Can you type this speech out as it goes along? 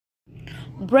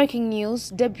Breaking news,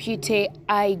 Deputy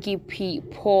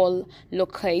IGP Paul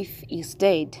LOKECH is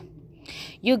dead.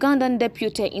 Ugandan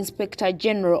Deputy Inspector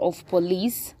General of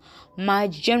Police,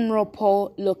 Maj General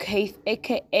Paul LOKECH,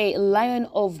 aka Lion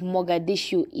of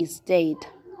Mogadishu, is dead.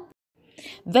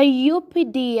 The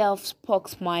UPDF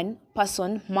spokesman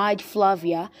person Maj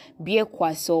Flavia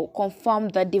Biekwaso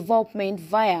confirmed the development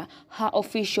via her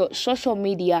official social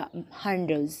media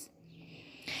handles.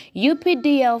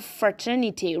 UPDF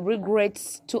fraternity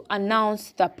regrets to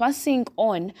announce the passing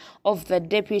on of the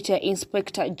Deputy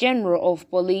Inspector General of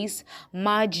Police,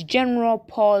 Maj General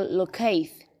Paul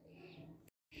LOKECH.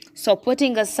 So,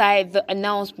 putting aside the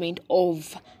announcement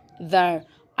of the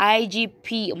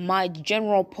IGP Maj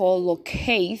General Paul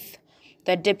LOKECH,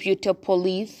 the Deputy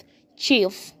Police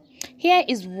Chief, here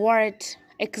is what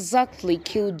exactly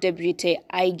killed Deputy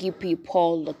IGP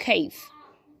Paul LOKECH.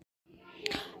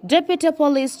 Deputy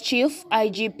Police Chief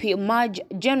IGP Maj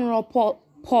General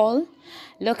Paul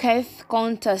LOKECH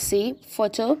courtesy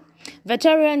photo,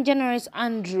 veteran journalist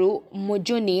Andrew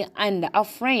Mujuni and a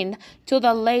friend to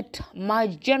the late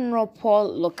Maj General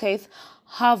Paul LOKECH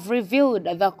have revealed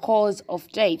the cause of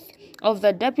death of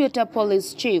the Deputy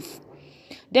Police Chief.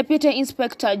 Deputy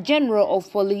Inspector General of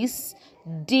Police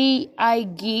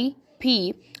DIGP,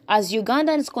 as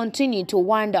Ugandans continue to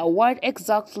wonder what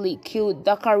exactly killed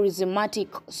the charismatic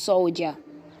soldier.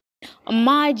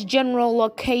 Maj General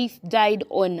LOKECH died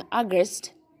on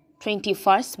August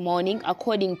 21st morning,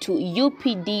 according to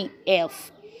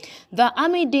UPDF. The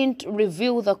army didn't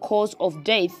reveal the cause of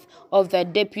death of the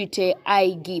Deputy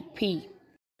IGP.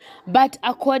 But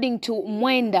according to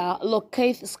Mwenda,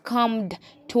 LOKECH succumbed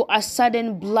to a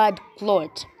sudden blood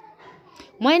clot.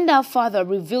 Mwenda further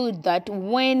revealed that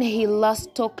when he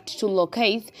last talked to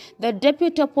LOKECH, the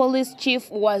Deputy Police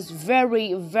Chief was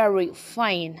very, very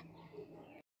fine.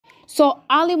 So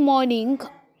early morning,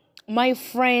 my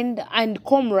friend and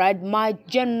comrade Maj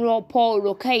General Paul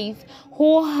LOKECH,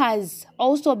 who has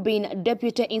also been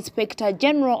Deputy Inspector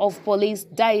General of Police,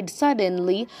 died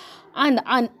suddenly and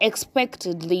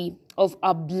unexpectedly of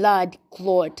a blood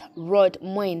clot, wrote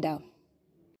Mwenda.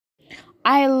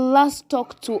 I last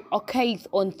talked to LOKECH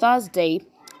on Thursday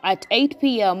at 8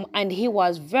 p.m. and he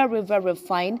was very, very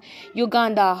fine.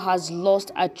 Uganda has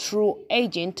lost a true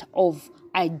agent of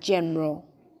a general.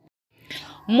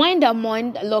 Mwenda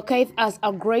mourned LOKECH as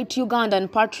a great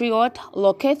Ugandan patriot.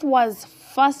 LOKECH was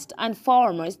first and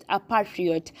foremost a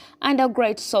patriot and a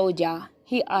great soldier,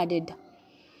 he added.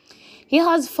 He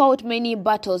has fought many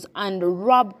battles and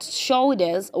rubbed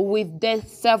shoulders with death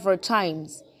several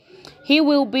times. He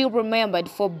will be remembered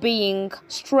for being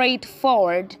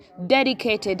straightforward,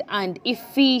 dedicated, and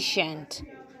efficient.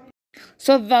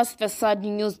 So that's the sad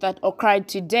news that occurred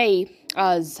today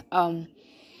as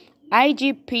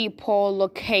IGP Paul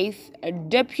LOKECH,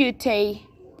 Deputy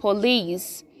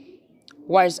Police,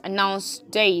 was announced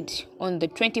dead on the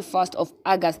 21st of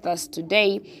August, that's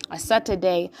today, a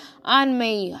Saturday, and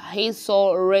may his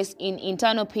soul rest in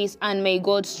eternal peace, and may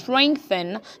God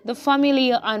strengthen the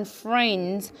family and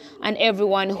friends and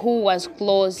everyone who was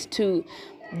close to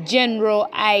General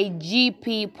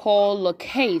IGP Paul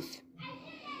LOKECH.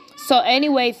 So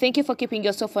anyway, thank you for keeping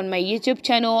yourself on my YouTube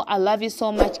channel. I love you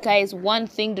so much, guys. One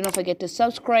thing, do not forget to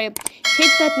subscribe.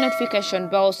 Hit that notification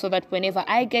bell so that whenever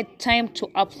I get time to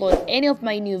upload any of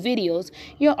my new videos,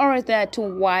 you're always there to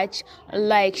watch,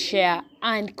 like, share,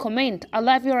 and comment. I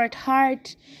love you at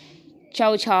heart.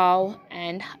 Ciao, ciao,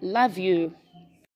 and love you.